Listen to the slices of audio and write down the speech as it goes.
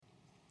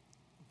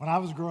When I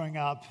was growing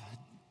up,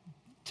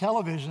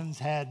 televisions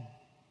had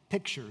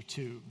picture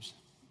tubes.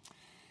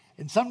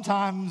 And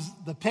sometimes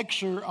the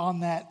picture on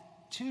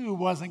that tube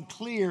wasn't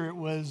clear. It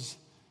was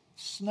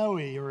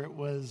snowy or it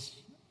was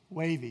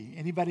wavy.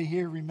 Anybody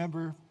here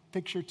remember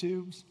picture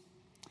tubes?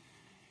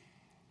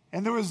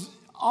 And there was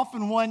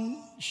often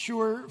one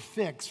sure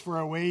fix for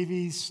a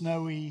wavy,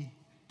 snowy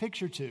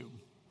picture tube.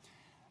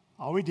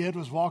 All we did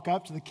was walk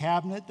up to the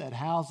cabinet that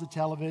housed the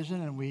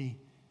television and we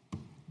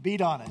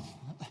beat on it.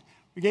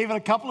 We gave it a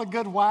couple of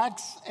good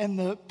whacks and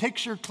the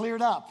picture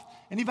cleared up.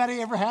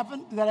 Anybody ever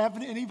happen? Did that happen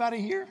to anybody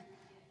here?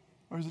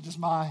 Or is it just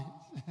my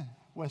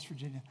West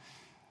Virginia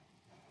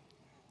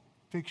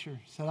picture?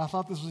 Said I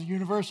thought this was a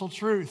universal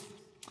truth.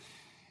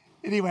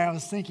 Anyway, I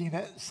was thinking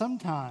that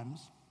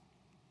sometimes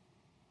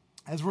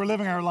as we're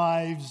living our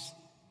lives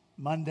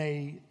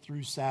Monday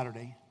through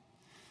Saturday,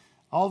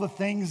 all the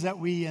things that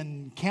we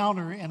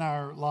encounter in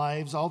our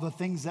lives, all the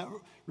things that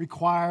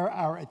require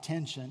our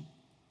attention,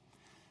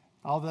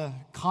 all the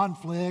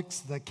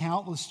conflicts, the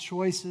countless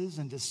choices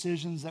and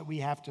decisions that we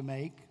have to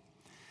make.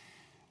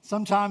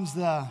 Sometimes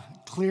the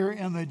clear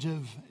image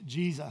of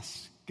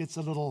Jesus gets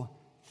a little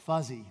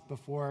fuzzy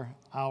before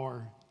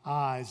our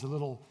eyes, a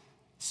little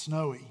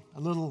snowy, a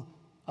little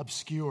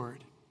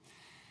obscured.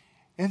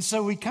 And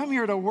so we come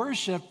here to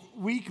worship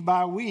week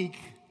by week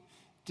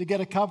to get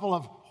a couple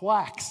of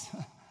whacks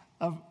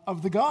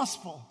of the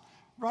gospel,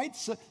 right?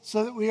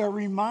 So that we are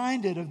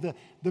reminded of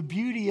the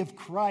beauty of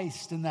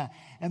Christ and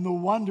the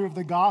wonder of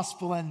the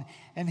gospel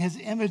and his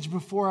image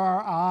before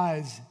our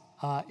eyes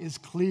is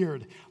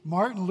cleared.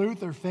 Martin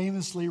Luther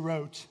famously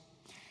wrote,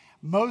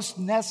 "Most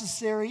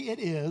necessary it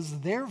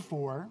is,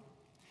 therefore,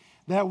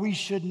 that we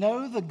should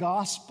know the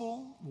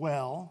gospel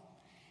well,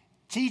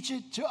 teach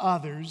it to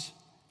others,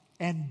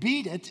 and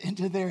beat it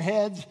into their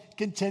heads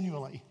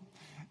continually."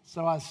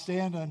 So I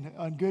stand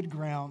on good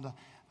ground.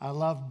 I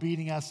love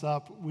beating us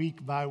up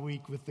week by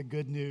week with the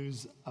good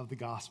news of the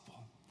gospel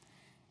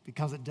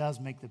because it does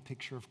make the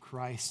picture of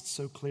Christ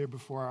so clear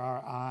before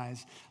our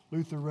eyes.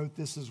 Luther wrote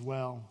this as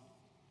well.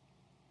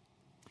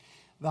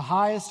 "The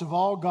highest of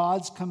all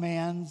God's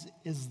commands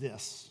is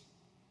this,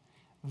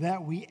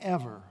 that we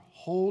ever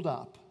hold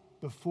up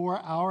before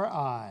our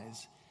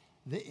eyes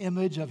the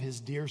image of his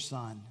dear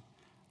Son,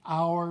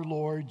 our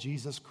Lord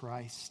Jesus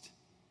Christ.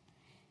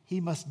 He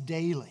must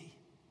daily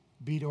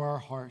be to our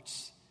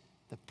hearts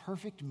the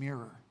perfect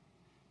mirror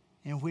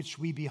in which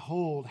we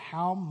behold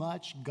how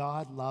much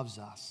God loves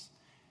us.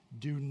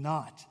 Do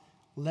not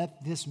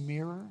let this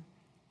mirror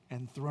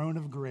and throne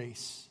of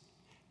grace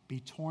be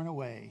torn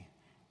away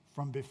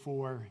from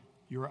before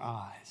your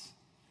eyes."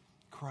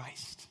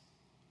 Christ,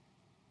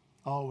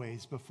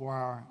 always before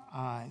our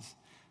eyes.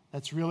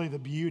 That's really the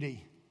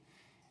beauty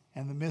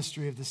and the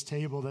mystery of this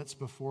table that's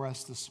before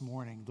us this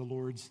morning, the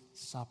Lord's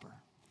Supper.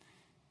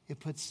 It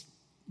puts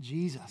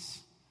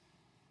Jesus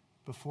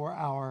before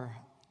our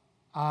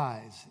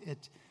eyes.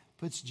 It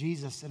puts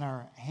Jesus in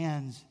our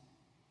hands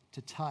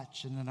to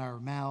touch and in our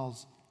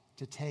mouths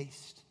to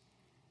taste,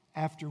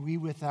 after we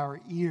with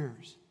our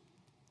ears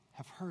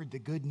have heard the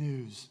good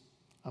news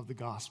of the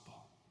gospel.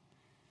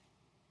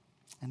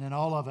 And in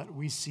all of it,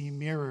 we see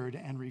mirrored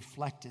and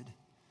reflected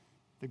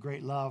the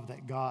great love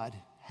that God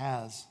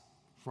has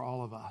for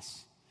all of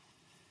us.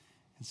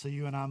 And so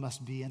you and I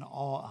must be in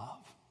awe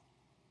of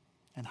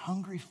and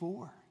hungry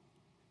for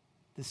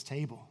this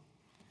table,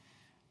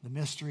 the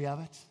mystery of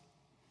it,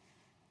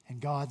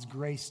 and God's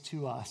grace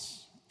to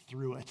us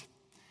through it.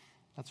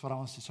 That's what I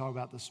want us to talk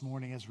about this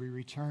morning as we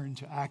return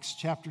to Acts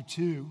chapter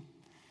 2,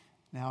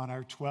 now in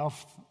our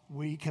 12th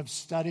week of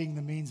studying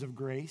the means of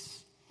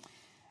grace.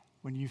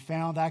 When you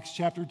found Acts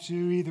chapter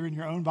 2, either in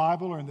your own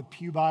Bible or in the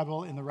Pew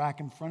Bible in the rack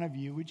in front of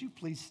you, would you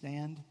please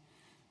stand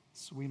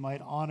so we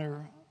might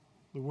honor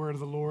the word of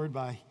the Lord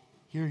by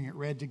hearing it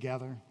read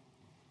together.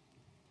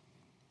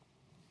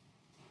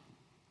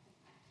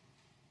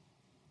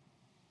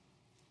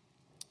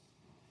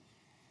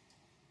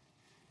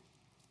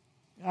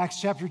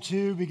 Acts chapter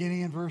 2, beginning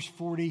in verse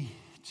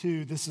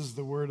 42, this is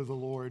the word of the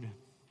Lord.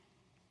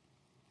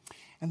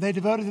 "And they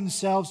devoted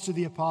themselves to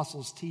the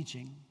apostles'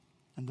 teaching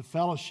and the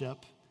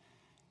fellowship,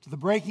 to the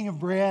breaking of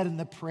bread and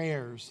the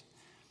prayers.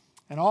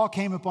 And all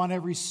came upon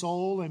every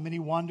soul, and many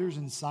wonders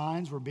and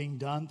signs were being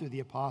done through the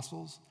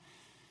apostles.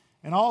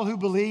 And all who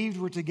believed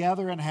were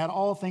together and had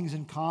all things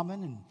in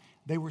common, and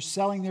they were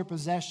selling their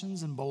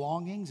possessions and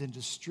belongings and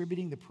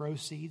distributing the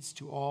proceeds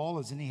to all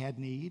as any had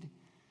need.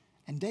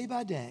 And day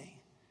by day,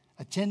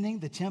 attending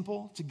the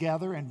temple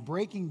together and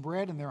breaking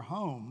bread in their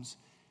homes,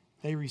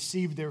 they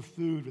received their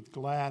food with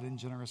glad and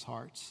generous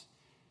hearts,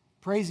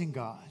 praising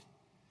God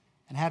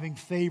and having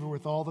favor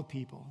with all the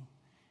people.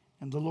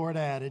 And the Lord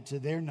added to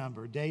their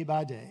number day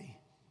by day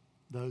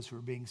those who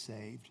were being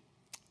saved."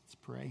 Let's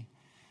pray.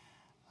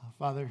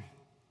 Father,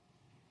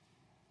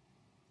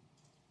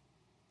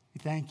 we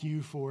thank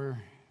you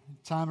for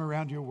time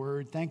around your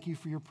word. Thank you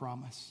for your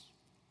promise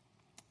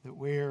that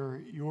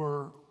where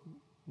your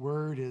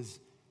word is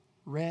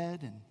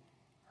read and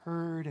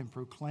heard and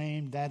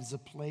proclaimed, that is a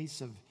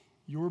place of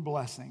your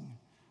blessing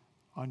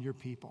on your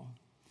people.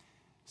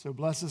 So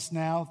bless us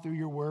now through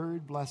your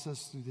word. Bless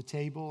us through the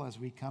table as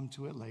we come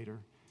to it later.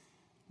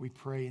 We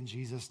pray in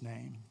Jesus'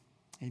 name.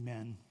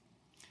 Amen.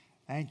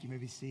 Thank you. You may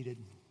be seated.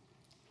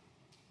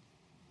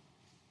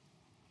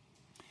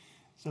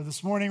 So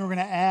this morning we're going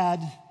to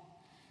add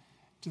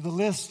to the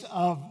list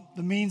of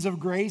the means of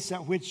grace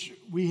at which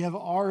we have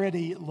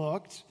already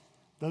looked,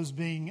 those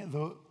being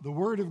the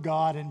Word of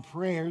God and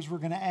prayers. We're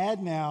going to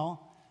add now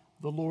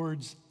the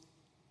Lord's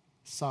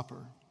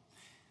Supper.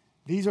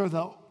 These are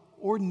the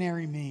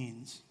ordinary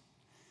means,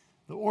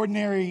 the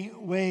ordinary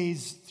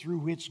ways through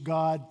which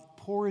God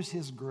pours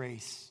His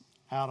grace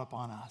out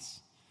upon us.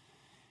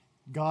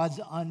 God's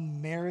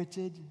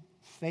unmerited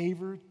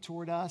favor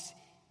toward us,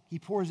 He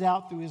pours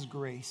out through His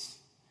grace.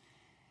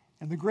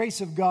 And the grace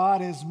of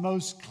God is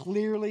most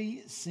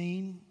clearly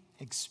seen,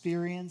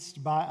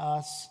 experienced by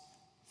us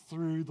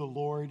through the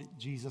Lord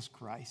Jesus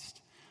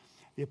Christ.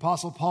 The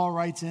Apostle Paul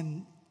writes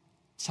in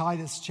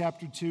Titus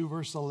chapter 2,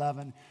 verse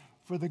 11,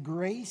 "For the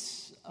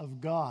grace of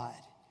God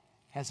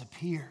has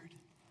appeared,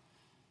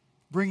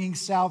 bringing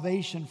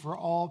salvation for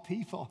all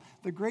people."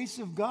 The grace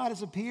of God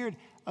has appeared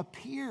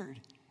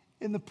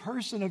in the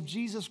person of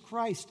Jesus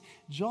Christ.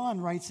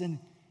 John writes in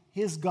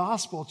his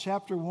gospel,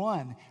 chapter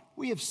 1,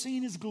 "We have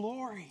seen His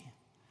glory.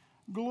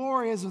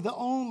 Glory as of the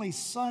only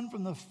Son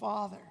from the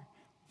Father,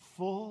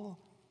 full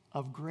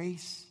of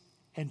grace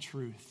and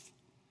truth."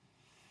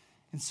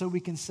 And so we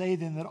can say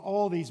then that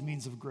all these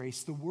means of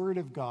grace, the Word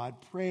of God,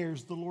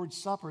 prayers, the Lord's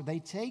Supper, they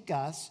take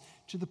us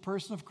to the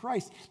person of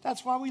Christ.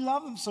 That's why we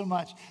love them so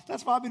much.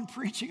 That's why I've been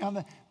preaching on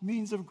the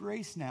means of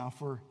grace now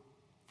for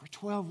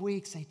 12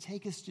 weeks. They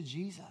take us to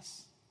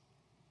Jesus.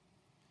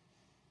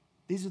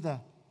 These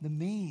are the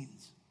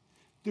means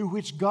through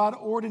which God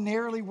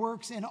ordinarily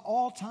works in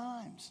all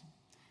times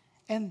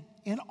and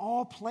in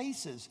all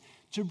places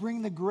to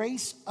bring the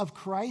grace of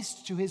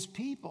Christ to His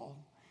people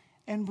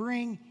and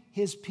bring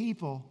His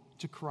people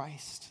to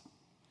Christ.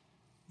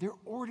 They're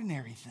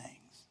ordinary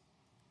things,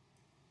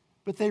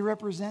 but they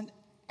represent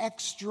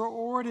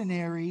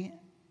extraordinary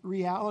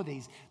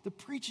realities. The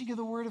preaching of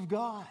the Word of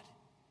God,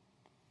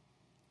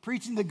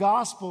 preaching the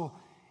gospel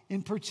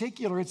in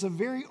particular, it's a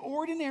very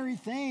ordinary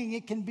thing.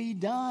 It can be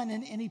done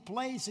in any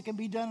place. It can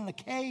be done in a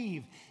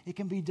cave. It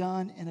can be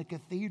done in a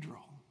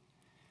cathedral.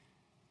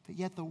 But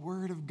yet the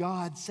Word of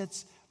God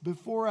sets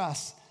before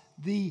us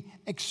the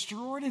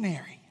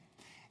extraordinary.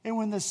 And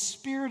when the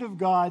Spirit of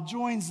God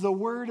joins the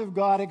Word of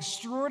God,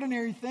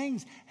 extraordinary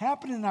things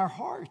happen in our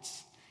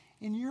hearts,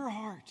 in your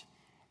heart,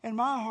 and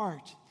my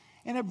heart.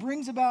 And it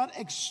brings about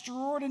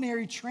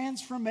extraordinary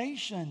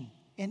transformation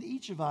in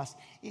each of us,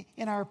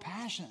 in our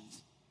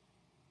passions,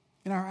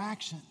 in our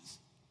actions.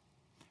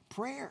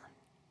 Prayer,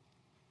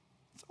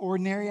 it's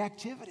ordinary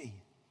activity.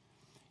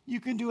 You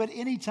can do it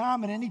any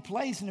time and any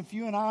place. And if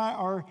you and I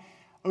are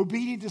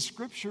obedient to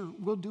Scripture,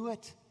 we'll do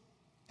it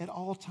at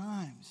all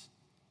times.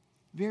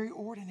 Very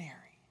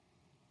ordinary.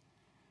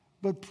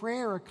 But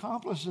prayer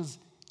accomplishes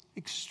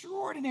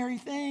extraordinary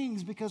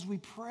things because we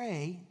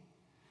pray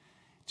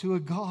to a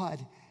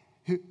God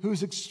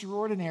who's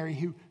extraordinary,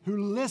 who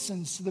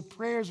listens to the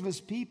prayers of His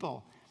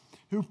people,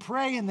 who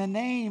pray in the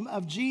name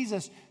of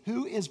Jesus,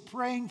 who is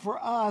praying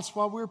for us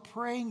while we're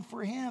praying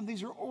for Him.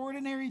 These are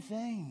ordinary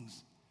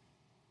things,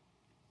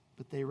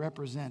 but they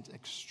represent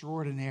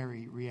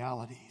extraordinary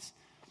realities.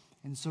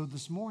 And so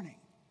this morning,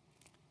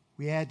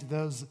 we add to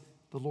those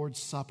the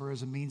Lord's Supper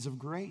as a means of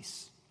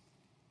grace.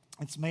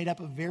 It's made up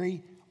of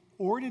very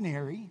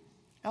ordinary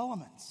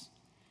elements,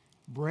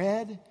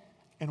 bread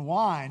and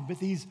wine, but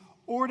these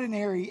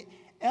ordinary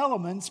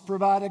elements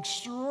provide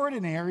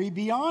extraordinary,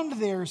 beyond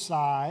their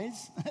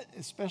size,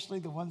 especially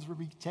the ones we'll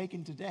be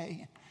taking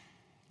today,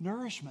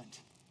 nourishment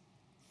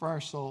for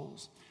our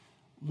souls.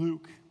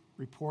 Luke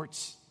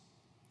reports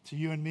to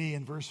you and me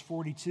in verse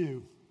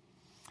 42,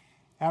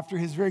 after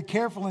his very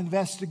careful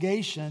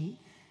investigation,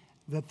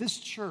 that this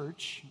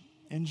church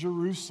in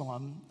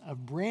Jerusalem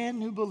of brand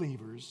new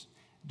believers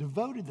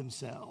devoted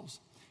themselves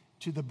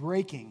to the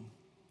breaking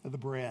of the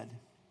bread.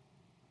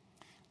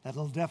 That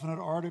little definite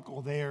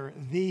article there,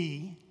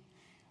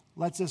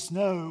 lets us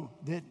know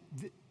that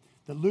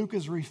Luke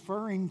is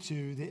referring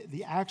to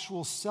the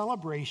actual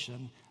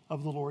celebration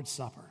of the Lord's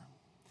Supper.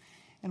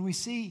 And we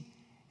see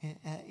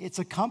it's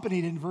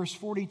accompanied in verse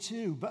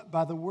 42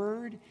 by the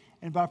word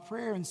and by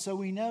prayer. And so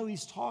we know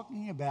he's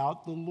talking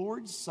about the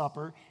Lord's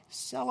Supper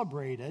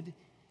celebrated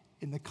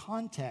in the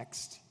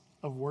context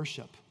of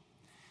worship.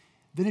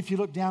 Then if you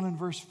look down in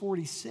verse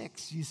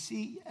 46, you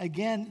see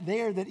again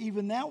there that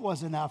even that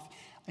was enough.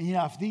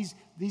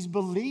 These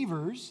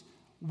believers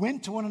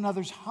went to one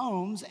another's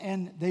homes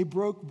and they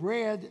broke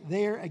bread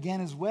there again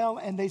as well,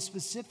 and they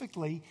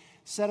specifically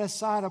set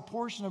aside a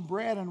portion of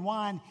bread and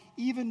wine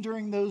even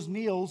during those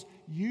meals,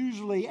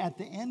 usually at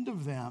the end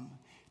of them,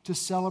 to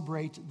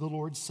celebrate the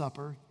Lord's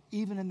Supper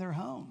even in their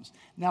homes.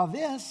 Now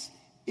this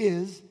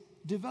is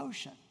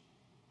devotion.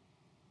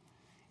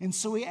 And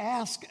so we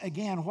ask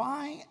again,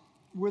 why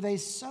were they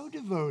so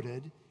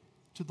devoted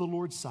to the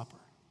Lord's Supper?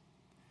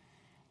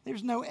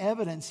 There's no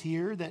evidence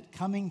here that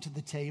coming to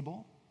the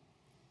table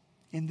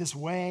in this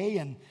way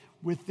and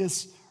with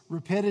this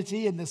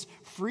rapidity and this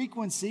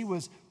frequency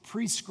was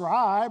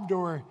prescribed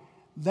or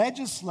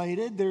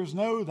legislated. There's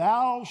no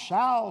thou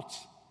shalt.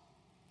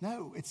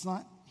 No, it's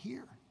not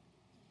here.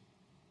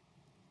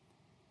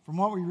 From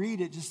what we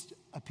read, it just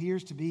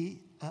appears to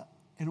be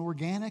an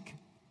organic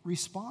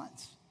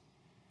response.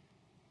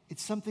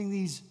 It's something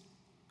these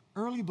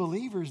early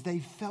believers, they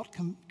felt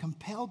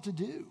compelled to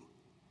do.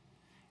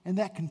 And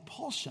that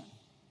compulsion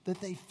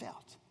that they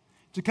felt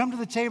to come to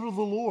the table of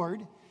the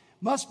Lord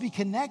must be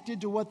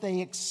connected to what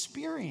they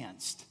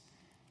experienced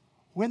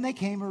when they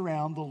came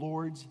around the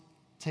Lord's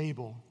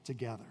table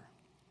together.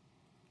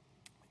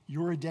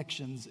 Your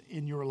addictions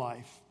in your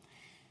life,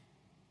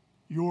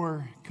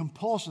 your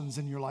compulsions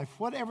in your life,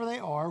 whatever they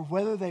are,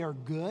 whether they are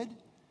good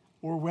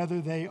or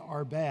whether they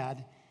are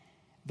bad,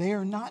 they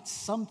are not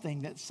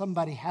something that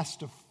somebody has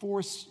to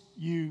force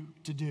you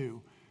to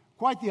do.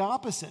 Quite the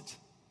opposite.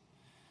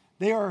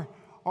 They are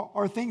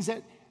things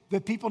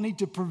that people need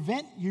to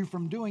prevent you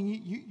from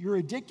doing. You're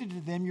addicted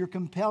to them. You're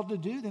compelled to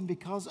do them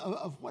because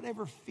of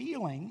whatever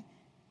feeling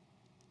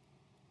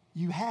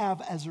you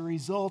have as a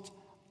result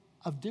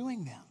of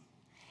doing them.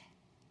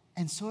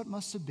 And so it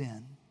must have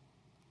been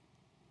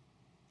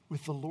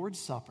with the Lord's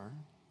Supper,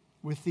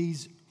 with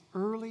these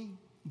early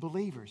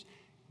believers.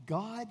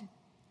 God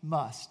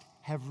must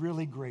have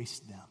really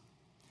graced them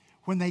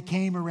when they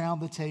came around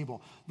the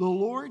table. The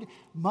Lord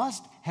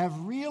must have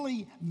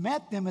really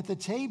met them at the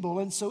table,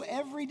 and so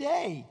every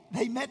day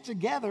they met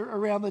together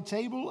around the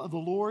table of the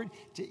Lord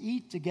to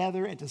eat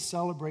together and to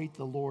celebrate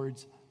the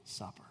Lord's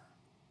Supper.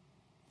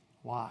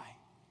 Why?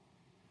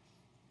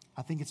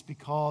 I think it's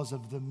because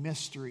of the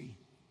mystery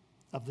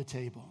of the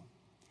table.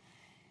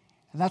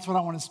 And that's what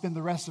I want to spend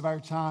the rest of our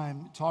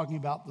time talking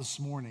about this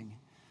morning,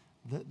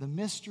 the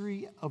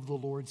mystery of the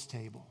Lord's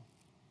table.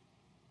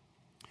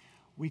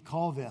 We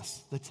call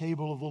this the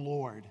table of the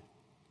Lord,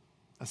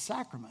 a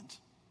sacrament.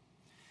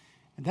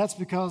 And that's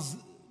because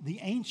the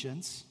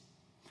ancients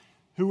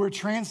who were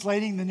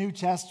translating the New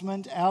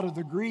Testament out of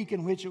the Greek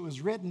in which it was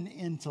written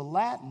into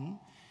Latin,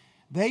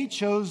 they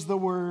chose the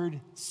word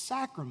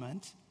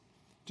sacrament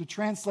to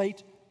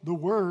translate the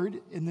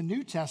word in the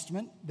New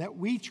Testament that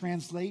we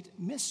translate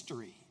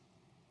mystery.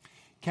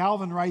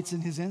 Calvin writes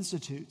in his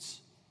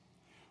Institutes,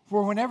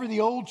 "For whenever the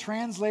old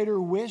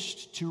translator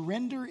wished to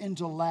render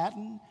into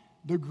Latin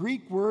the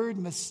Greek word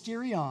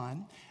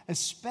mysterion,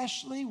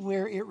 especially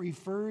where it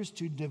refers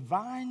to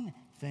divine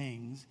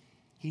things,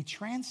 he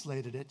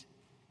translated it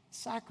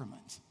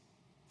sacrament."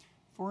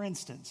 For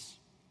instance,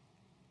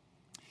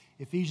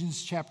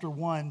 Ephesians chapter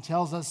 1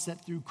 tells us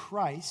that through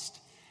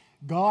Christ,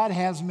 God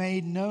has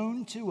made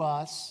known to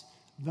us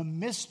the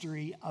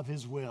mystery of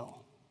his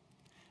will.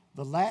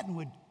 The Latin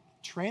would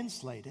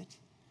translate it,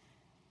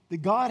 that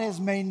God has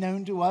made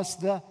known to us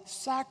the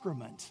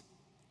sacrament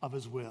of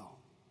his will.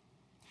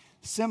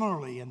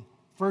 Similarly, in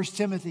 1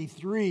 Timothy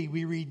 3,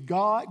 we read,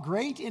 "God,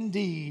 great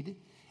indeed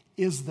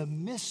is the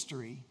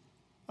mystery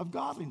of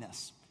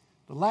godliness."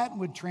 The Latin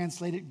would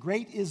translate it,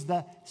 "Great is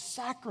the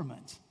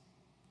sacrament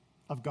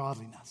of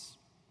godliness."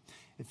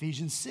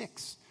 Ephesians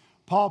 6,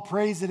 Paul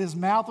prays that his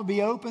mouth will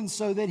be open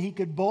so that he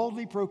could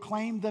boldly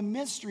proclaim the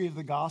mystery of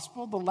the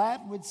gospel. The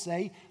Latin would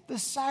say, the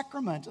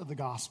sacrament of the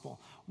gospel.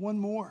 One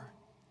more,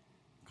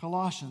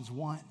 Colossians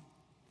 1,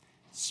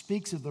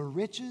 speaks of the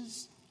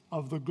riches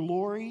of the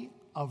glory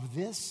of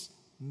this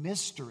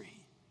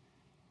mystery,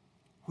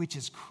 which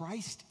is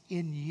Christ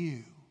in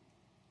you,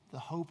 the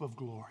hope of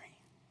glory.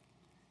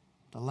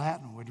 The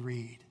Latin would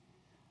read,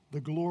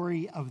 the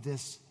glory of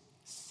this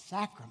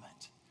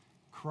sacrament,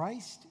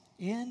 Christ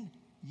in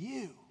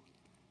you,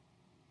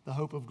 the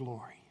hope of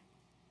glory.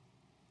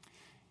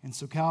 And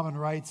so Calvin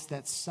writes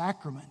that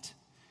sacrament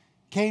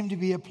came to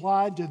be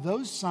applied to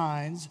those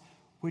signs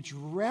which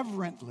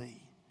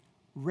reverently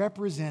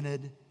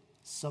represented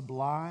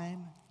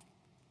sublime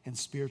and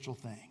spiritual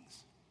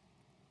things.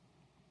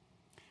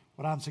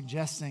 What I'm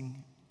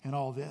suggesting in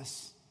all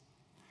this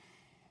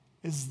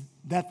is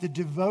that the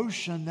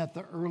devotion that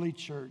the early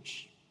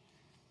church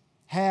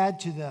had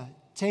to the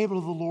table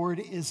of the Lord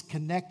is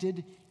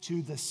connected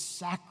to the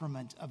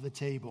sacrament of the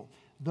table,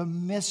 the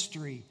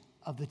mystery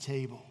of the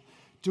table,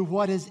 to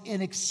what is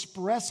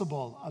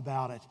inexpressible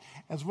about it.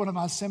 As one of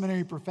my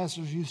seminary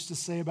professors used to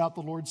say about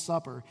the Lord's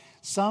Supper,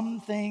 some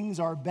things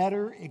are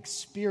better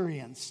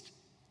experienced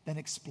than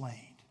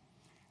explained.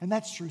 And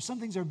that's true.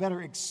 Some things are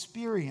better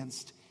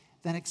experienced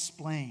than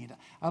explained.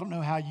 I don't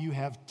know how you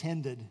have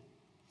tended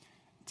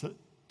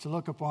to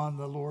look upon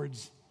the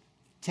Lord's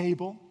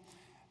table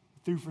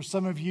through, for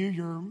some of you,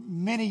 your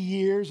many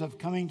years of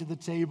coming to the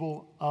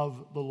table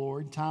of the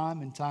Lord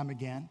time and time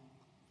again.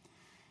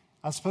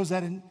 I suppose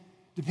that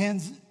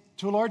depends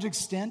to a large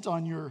extent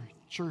on your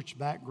church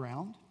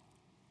background.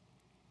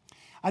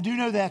 I do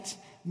know that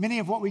many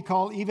of what we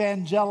call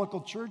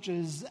evangelical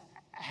churches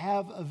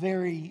have a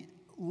very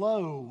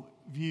low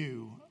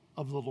view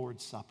of the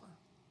Lord's Supper.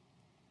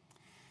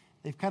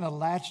 They've kind of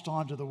latched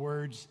onto the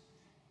words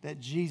that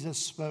Jesus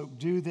spoke,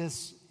 "Do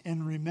this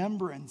in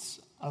remembrance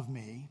of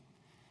me."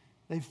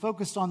 they've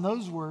focused on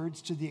those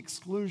words to the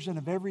exclusion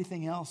of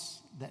everything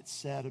else that's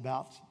said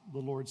about the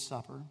Lord's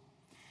Supper.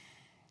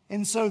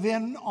 And so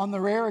then on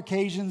the rare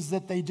occasions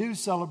that they do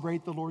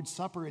celebrate the Lord's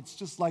Supper, it's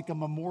just like a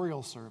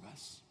memorial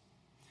service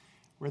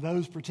where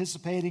those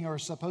participating are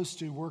supposed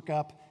to work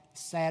up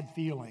sad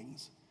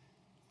feelings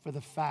for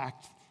the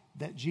fact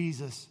that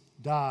Jesus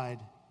died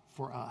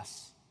for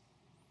us.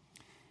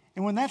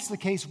 And when that's the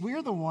case,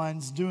 we're the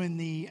ones doing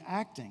the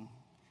acting.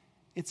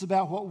 It's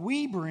about what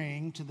we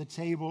bring to the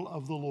table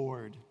of the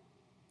Lord,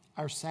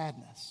 our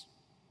sadness,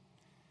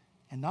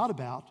 and not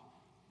about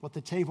what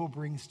the table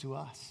brings to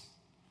us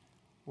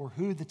or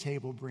who the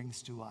table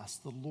brings to us,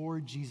 the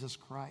Lord Jesus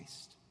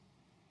Christ,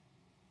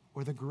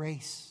 or the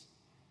grace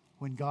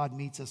when God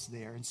meets us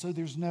there. And so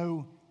there's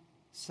no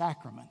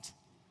sacrament.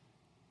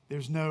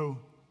 There's no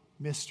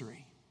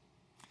mystery.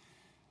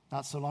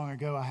 Not so long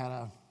ago, I had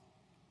a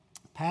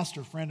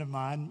pastor friend of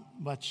mine,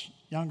 much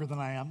younger than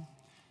I am,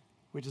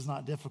 which is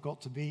not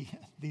difficult to be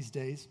these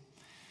days.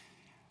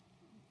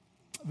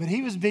 But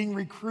he was being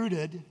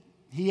recruited,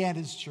 he and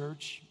his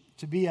church,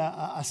 to be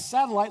a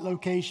satellite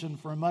location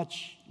for a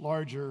much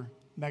larger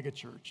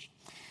megachurch.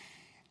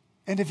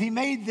 And if he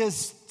made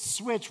this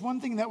switch,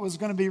 one thing that was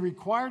going to be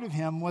required of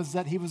him was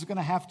that he was going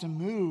to have to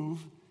move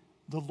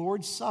the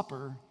Lord's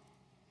Supper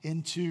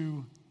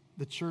into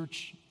the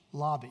church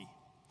lobby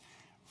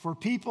for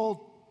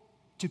people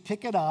to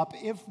pick it up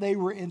if they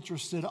were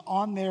interested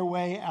on their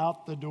way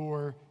out the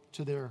door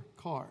to their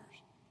cars.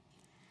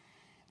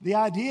 The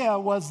idea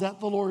was that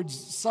the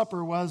Lord's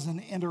Supper was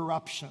an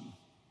interruption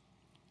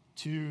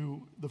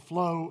to the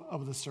flow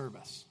of the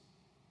service.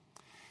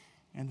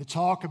 And the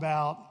talk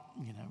about,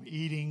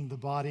 eating the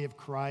body of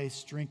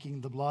Christ,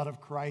 drinking the blood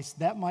of Christ,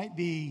 that might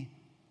be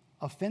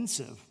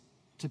offensive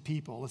to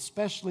people,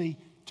 especially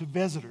to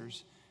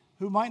visitors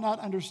who might not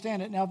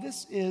understand it. Now,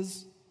 this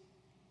is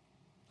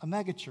a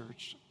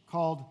megachurch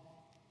called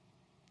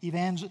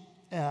an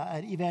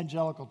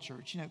evangelical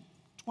church,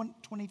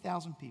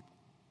 20,000 people.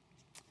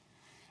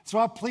 So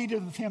I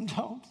pleaded with him,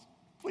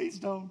 please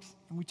don't.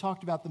 And we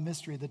talked about the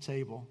mystery of the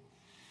table.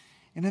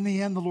 And in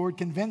the end, the Lord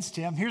convinced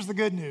him. Here's the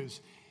good news.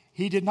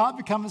 He did not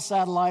become a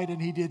satellite,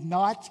 and he did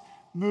not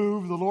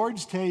move the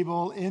Lord's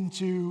table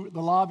into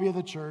the lobby of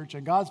the church.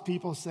 And God's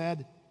people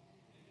said,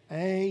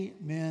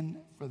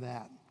 amen for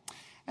that.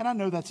 And I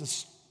know that's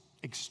an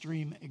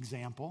extreme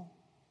example,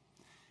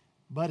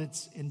 but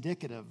it's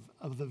indicative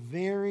of the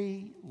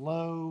very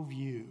low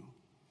view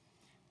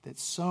that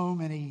so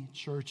many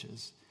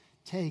churches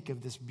take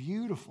of this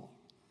beautiful,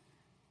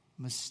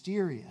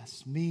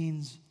 mysterious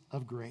means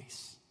of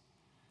grace.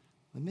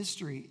 The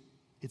mystery,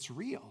 it's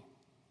real.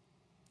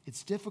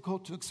 It's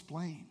difficult to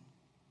explain.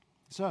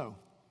 So,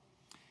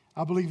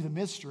 I believe the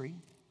mystery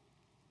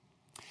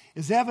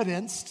is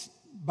evidenced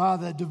by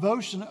the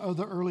devotion of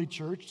the early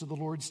church to the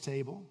Lord's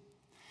table.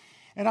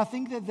 And I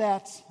think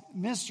that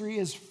mystery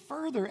is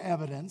further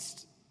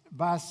evidenced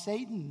by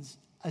Satan's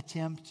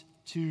attempt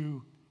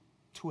to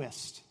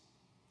twist,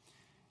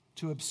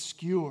 to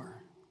obscure,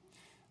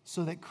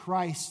 so that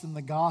Christ and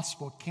the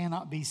gospel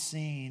cannot be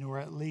seen, or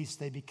at least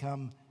they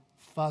become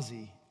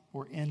fuzzy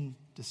or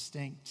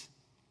indistinct.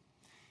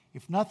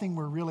 If nothing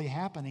were really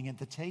happening at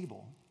the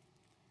table,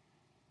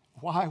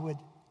 why would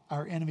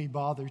our enemy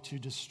bother to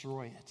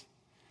destroy it?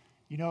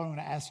 You know what I'm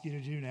going to ask you to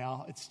do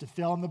now? It's to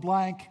fill in the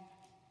blank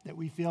that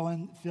we fill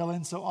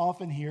in so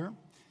often here.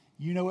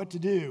 You know what to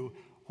do.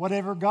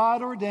 Whatever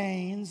God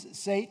ordains,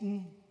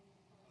 Satan.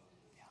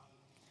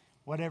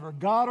 Whatever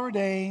God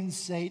ordains,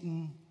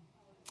 Satan.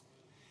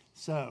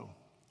 So,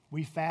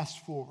 we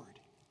fast forward.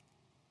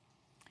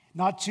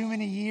 Not too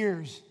many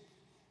years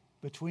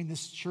between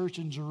this church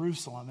in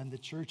Jerusalem and the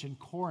church in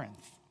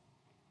Corinth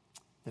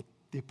that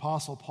the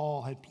Apostle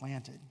Paul had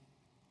planted.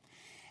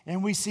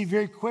 And we see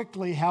very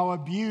quickly how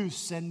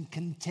abuse and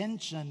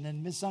contention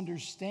and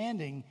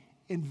misunderstanding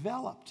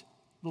enveloped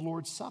the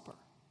Lord's Supper.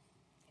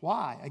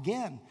 Why?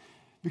 Again,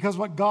 because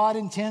what God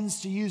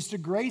intends to use to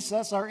grace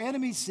us, our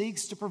enemy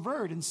seeks to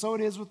pervert. And so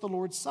it is with the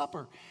Lord's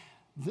Supper.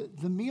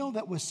 The meal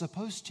that was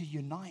supposed to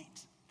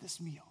unite,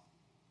 this meal,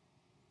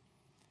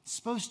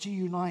 supposed to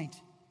unite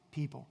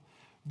people,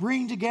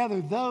 bring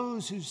together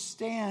those who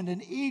stand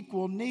in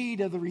equal need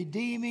of the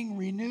redeeming,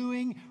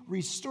 renewing,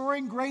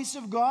 restoring grace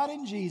of God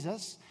in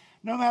Jesus,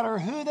 no matter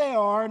who they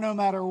are, no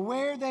matter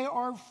where they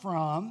are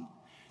from,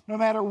 no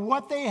matter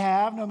what they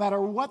have, no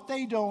matter what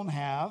they don't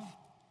have,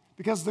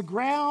 because the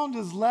ground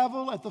is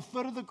level at the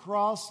foot of the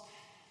cross.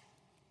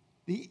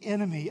 The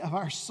enemy of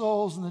our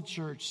souls in the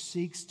church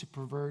seeks to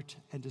pervert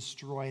and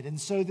destroy it. And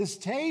so this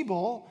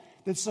table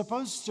that's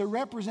supposed to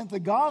represent the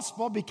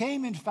gospel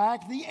became, in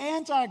fact, the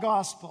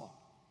anti-gospel.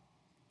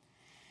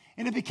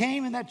 And it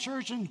became in that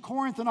church in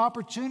Corinth an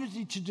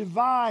opportunity to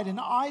divide and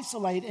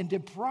isolate and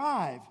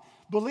deprive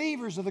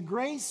believers of the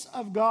grace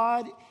of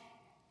God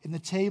in the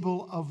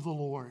table of the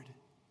Lord.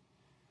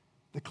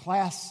 The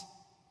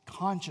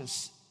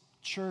class-conscious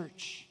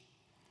church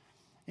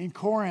in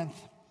Corinth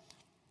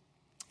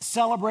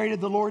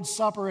celebrated the Lord's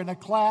Supper in a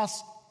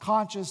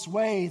class-conscious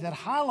way that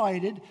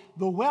highlighted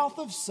the wealth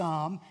of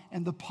some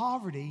and the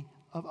poverty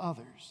of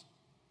others.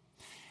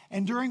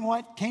 And during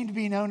what came to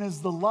be known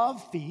as the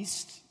love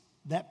feast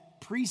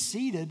that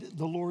preceded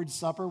the Lord's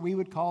Supper, we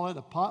would call it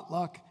a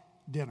potluck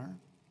dinner,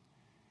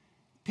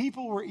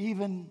 people were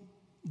even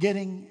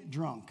getting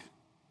drunk.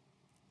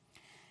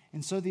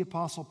 And so the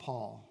Apostle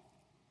Paul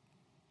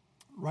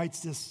writes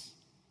this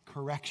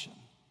correction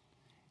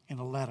in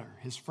a letter,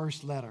 his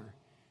first letter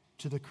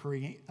to the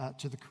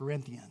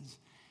Corinthians.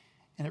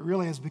 And it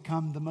really has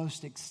become the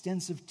most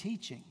extensive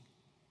teaching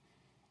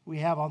we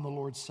have on the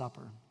Lord's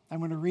Supper. I'm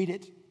going to read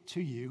it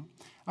to you.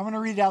 I'm going to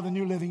read it out of the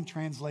New Living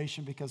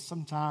Translation because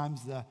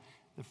sometimes the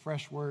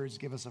fresh words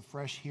give us a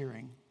fresh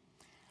hearing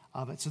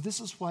of it. So this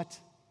is what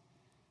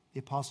the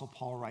Apostle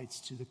Paul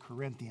writes to the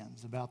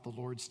Corinthians about the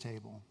Lord's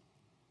table.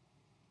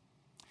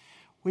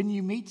 When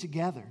you meet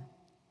together,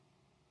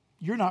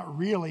 you're not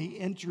really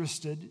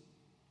interested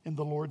in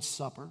the Lord's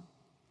Supper.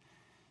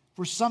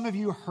 For some of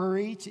you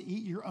hurry to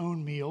eat your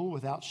own meal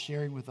without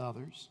sharing with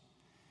others.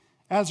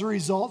 As a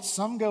result,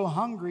 some go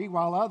hungry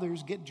while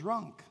others get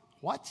drunk.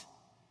 What?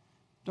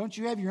 Don't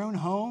you have your own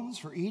homes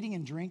for eating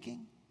and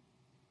drinking?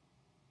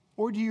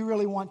 Or do you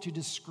really want to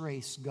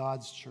disgrace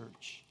God's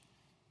church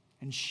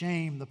and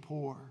shame the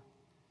poor?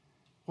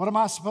 What am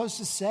I supposed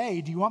to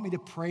say? Do you want me to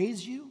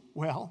praise you?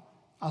 Well,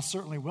 I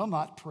certainly will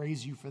not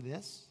praise you for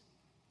this.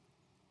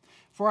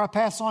 For I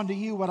pass on to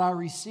you what I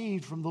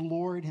received from the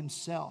Lord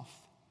himself.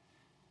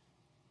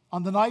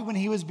 On the night when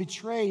he was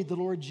betrayed, the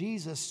Lord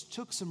Jesus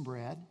took some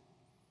bread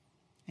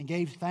and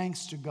gave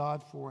thanks to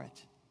God for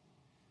it.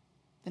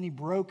 Then he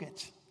broke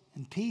it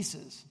in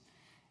pieces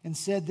and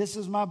said, "This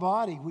is my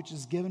body, which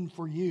is given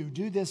for you.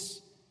 Do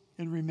this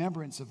in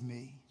remembrance of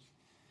me."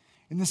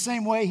 In the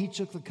same way, he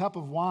took the cup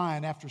of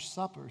wine after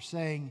supper,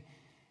 saying,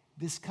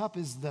 "This cup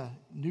is the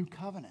new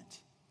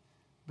covenant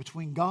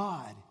between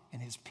God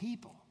and his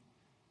people,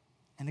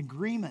 an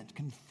agreement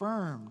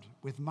confirmed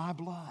with my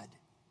blood.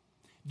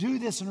 Do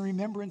this in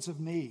remembrance of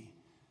me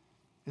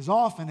as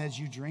often as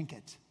you drink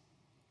it.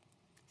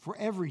 For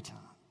every time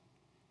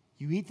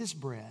you eat this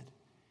bread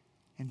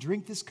and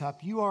drink this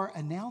cup, you are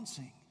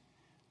announcing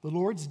the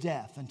Lord's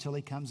death until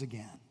he comes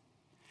again.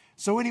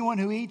 So anyone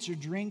who eats or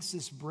drinks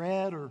this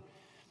bread or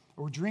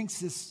drinks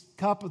this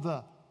cup of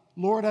the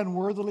Lord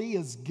unworthily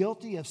is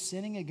guilty of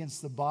sinning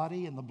against the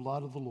body and the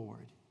blood of the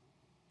Lord.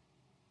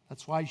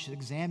 That's why you should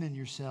examine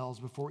yourselves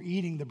before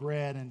eating the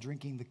bread and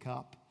drinking the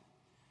cup.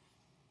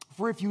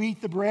 For if you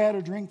eat the bread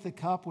or drink the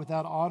cup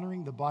without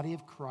honoring the body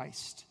of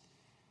Christ,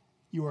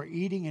 you are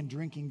eating and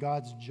drinking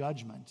God's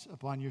judgment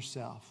upon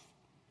yourself.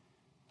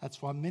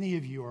 That's why many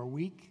of you are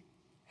weak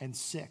and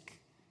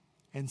sick,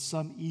 and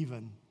some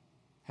even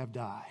have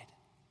died."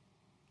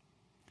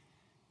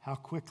 How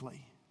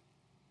quickly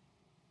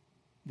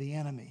the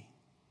enemy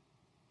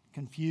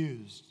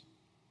confused,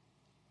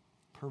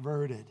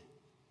 perverted,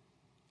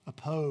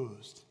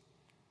 opposed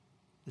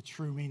the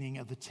true meaning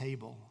of the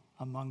table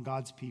among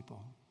God's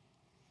people.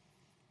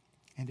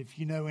 And if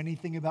you know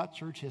anything about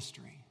church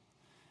history,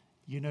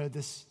 you know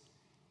this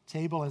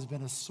table has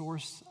been a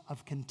source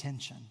of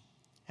contention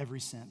ever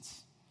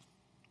since.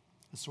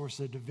 A source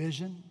of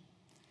division,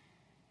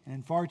 and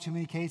in far too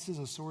many cases,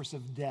 a source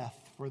of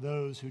death for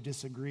those who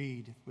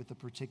disagreed with a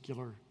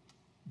particular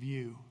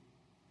view.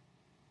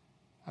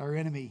 Our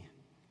enemy,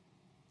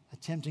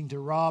 attempting to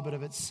rob it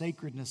of its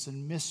sacredness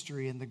and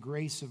mystery and the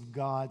grace of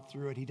God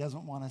through it, he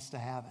doesn't want us to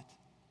have it.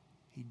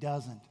 He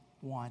doesn't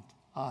want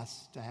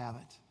us to have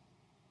it.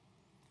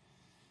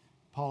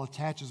 Paul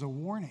attaches a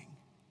warning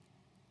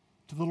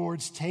to the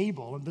Lord's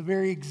table, and the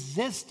very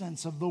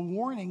existence of the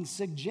warning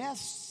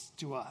suggests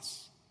to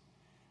us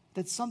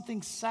that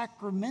something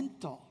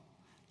sacramental,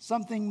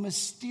 something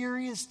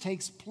mysterious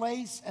takes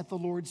place at the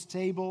Lord's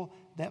table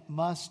that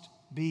must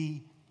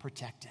be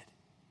protected.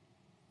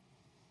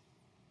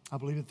 I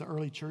believe that the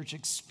early church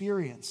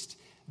experienced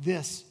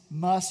this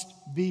must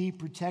be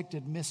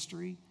protected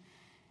mystery,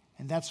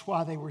 and that's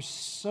why they were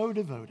so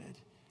devoted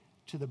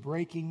to the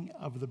breaking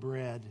of the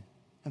bread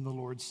and the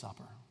Lord's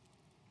Supper.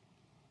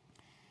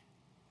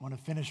 I want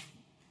to finish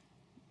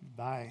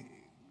by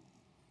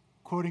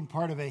quoting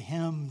part of a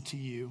hymn to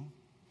you.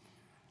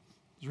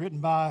 It was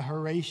written by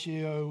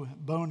Horatio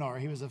Bonar.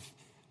 He was a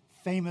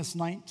famous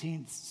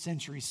 19th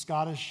century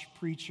Scottish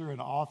preacher and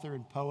author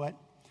and poet.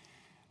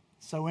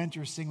 So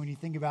interesting when you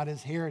think about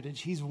his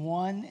heritage. He's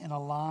one in a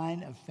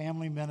line of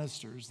family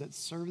ministers that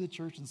served the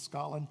church in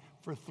Scotland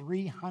for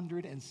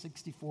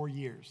 364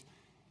 years.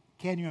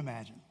 Can you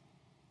imagine?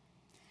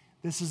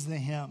 This is the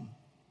hymn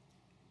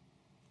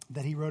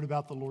that he wrote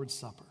about the Lord's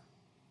Supper.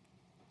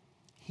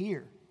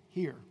 Here,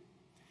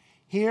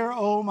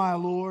 O my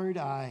Lord,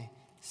 I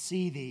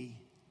see thee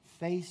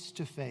face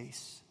to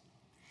face.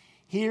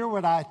 Here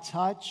would I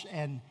touch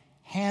and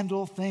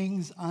handle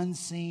things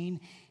unseen.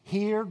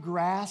 Here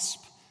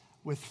grasp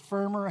with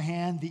firmer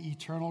hand the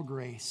eternal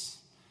grace,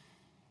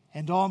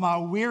 and all my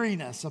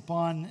weariness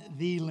upon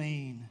thee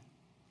lean.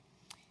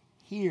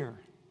 Here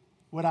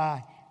would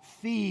I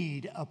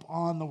feed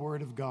upon the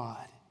word of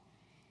God.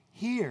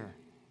 Here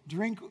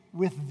drink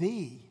with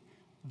thee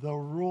the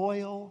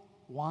royal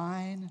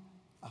wine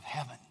of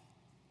heaven.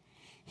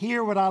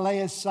 Here would I lay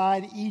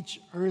aside each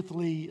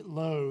earthly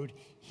load.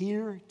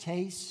 Here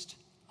taste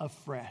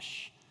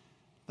afresh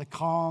the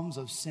calms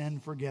of sin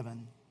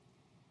forgiven.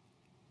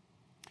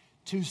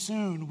 Too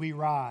soon we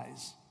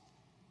rise.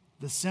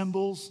 The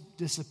symbols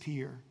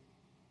disappear.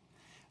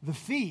 The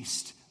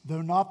feast,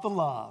 though not the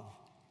love,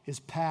 is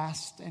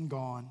past and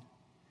gone.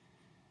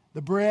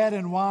 The bread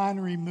and wine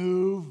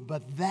remove,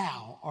 but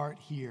thou art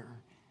here,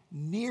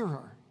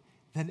 nearer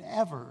than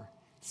ever,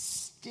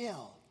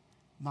 still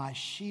my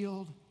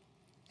shield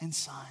and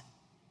sun.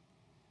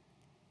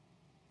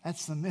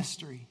 That's the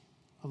mystery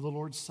of the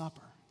Lord's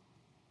Supper.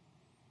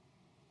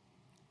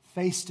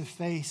 Face to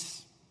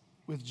face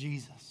with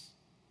Jesus.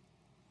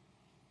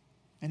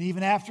 And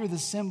even after the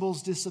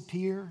symbols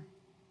disappear,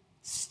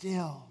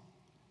 still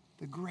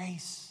the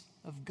grace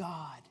of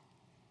God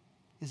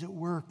is at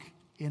work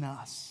in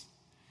us.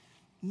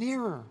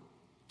 Nearer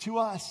to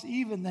us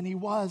even than he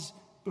was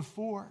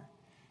before.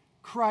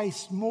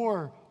 Christ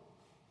more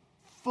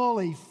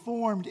fully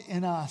formed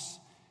in us,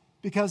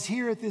 because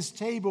here at this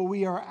table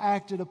we are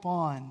acted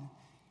upon.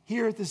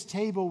 Here at this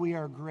table we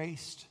are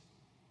graced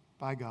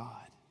by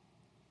God.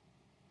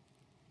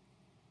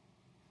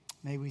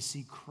 May we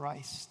see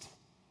Christ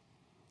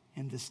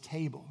in this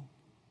table,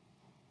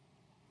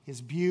 his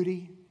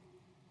beauty,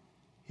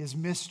 his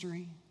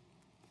mystery,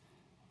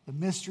 the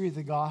mystery of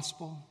the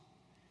gospel,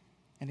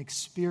 and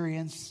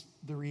experience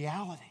the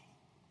reality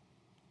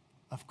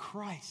of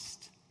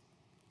Christ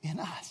in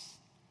us,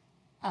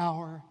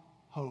 our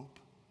hope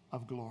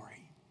of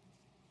glory.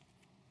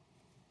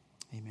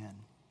 Amen.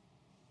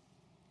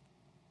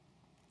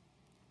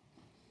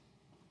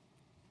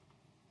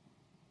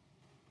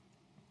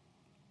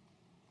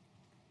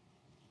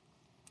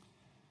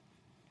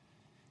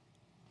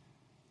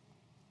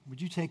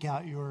 Would you take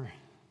out your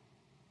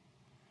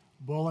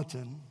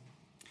bulletin,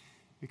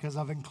 because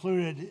I've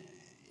included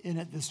in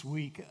it this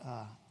week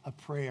a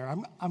prayer.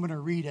 I'm going to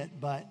read it,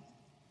 but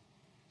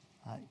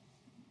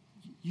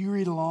you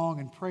read along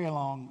and pray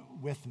along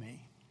with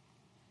me.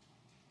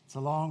 It's a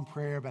long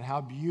prayer, but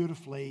how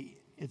beautifully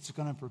it's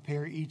going to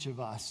prepare each of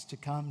us to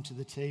come to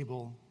the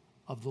table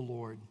of the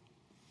Lord.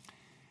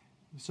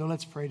 So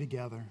let's pray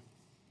together.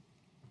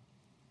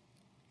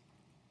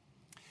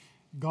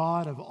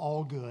 God of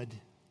all good,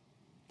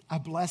 I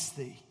bless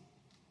thee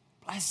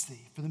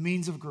for the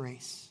means of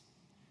grace.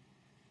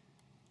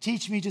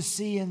 Teach me to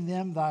see in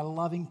them thy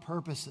loving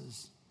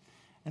purposes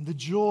and the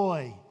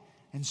joy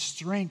and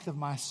strength of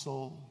my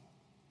soul.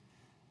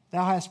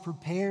 Thou hast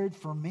prepared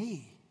for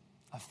me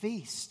a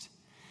feast,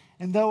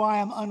 and though I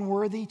am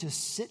unworthy to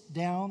sit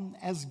down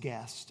as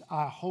guest,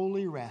 I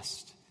wholly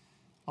rest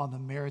on the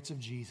merits of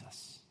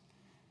Jesus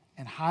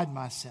and hide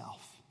myself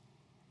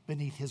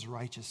beneath his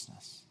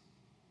righteousness.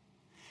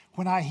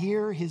 When I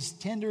hear his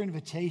tender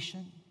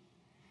invitation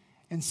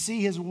and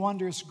see his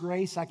wondrous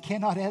grace, I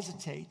cannot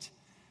hesitate,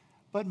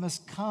 but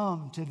must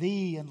come to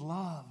thee in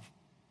love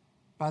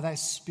by thy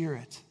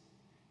Spirit.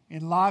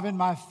 Enliven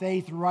my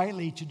faith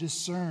rightly to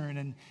discern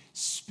and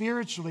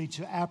spiritually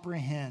to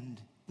apprehend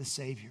the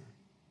Savior.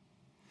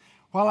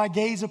 While I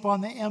gaze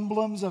upon the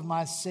emblems of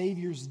my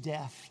Savior's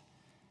death,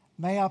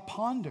 may I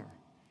ponder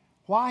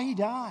why he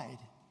died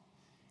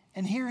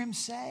and hear him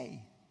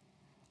say,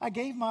 I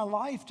gave my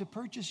life to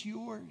purchase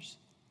yours,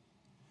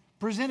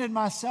 presented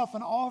myself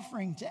an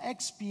offering to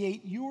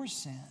expiate your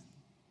sin,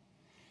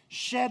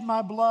 shed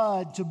my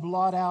blood to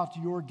blot out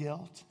your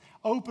guilt,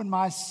 opened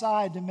my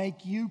side to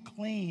make you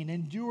clean,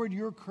 endured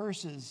your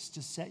curses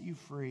to set you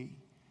free,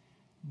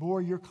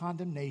 bore your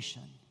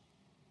condemnation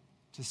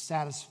to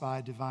satisfy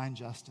divine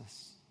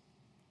justice.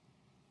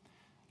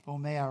 Oh,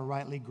 may I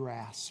rightly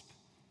grasp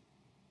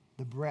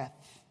the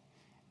breadth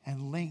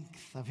and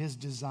length of his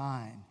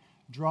design,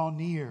 draw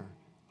near,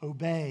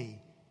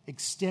 obey,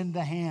 extend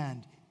the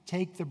hand,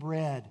 take the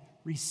bread,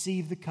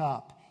 receive the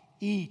cup,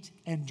 eat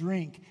and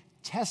drink,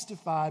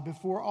 testify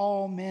before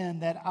all men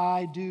that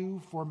I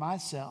do for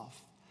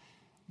myself,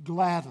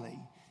 gladly,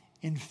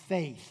 in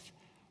faith,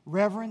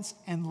 reverence,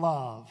 and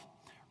love,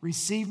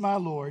 receive my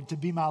Lord to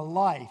be my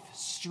life,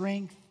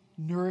 strength,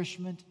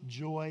 nourishment,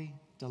 joy,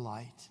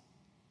 delight.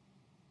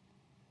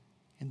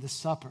 In the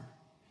supper,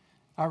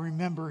 I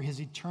remember his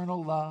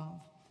eternal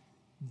love,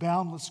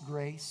 boundless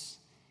grace,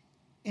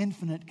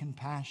 infinite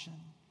compassion,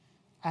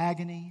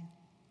 agony,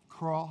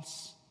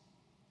 cross,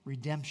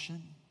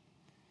 redemption,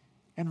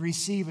 and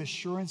receive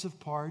assurance of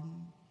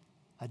pardon,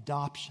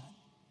 adoption,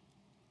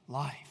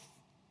 life,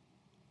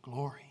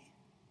 glory.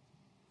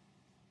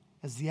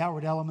 As the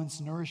outward elements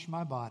nourish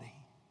my body,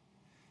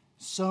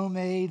 so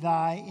may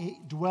thy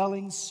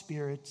dwelling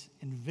Spirit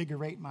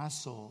invigorate my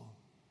soul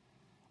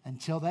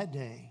until that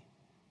day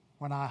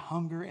when I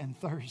hunger and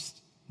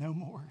thirst no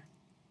more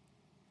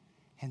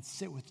and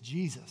sit with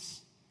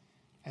Jesus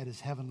at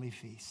his heavenly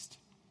feast.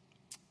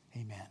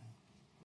 Amen.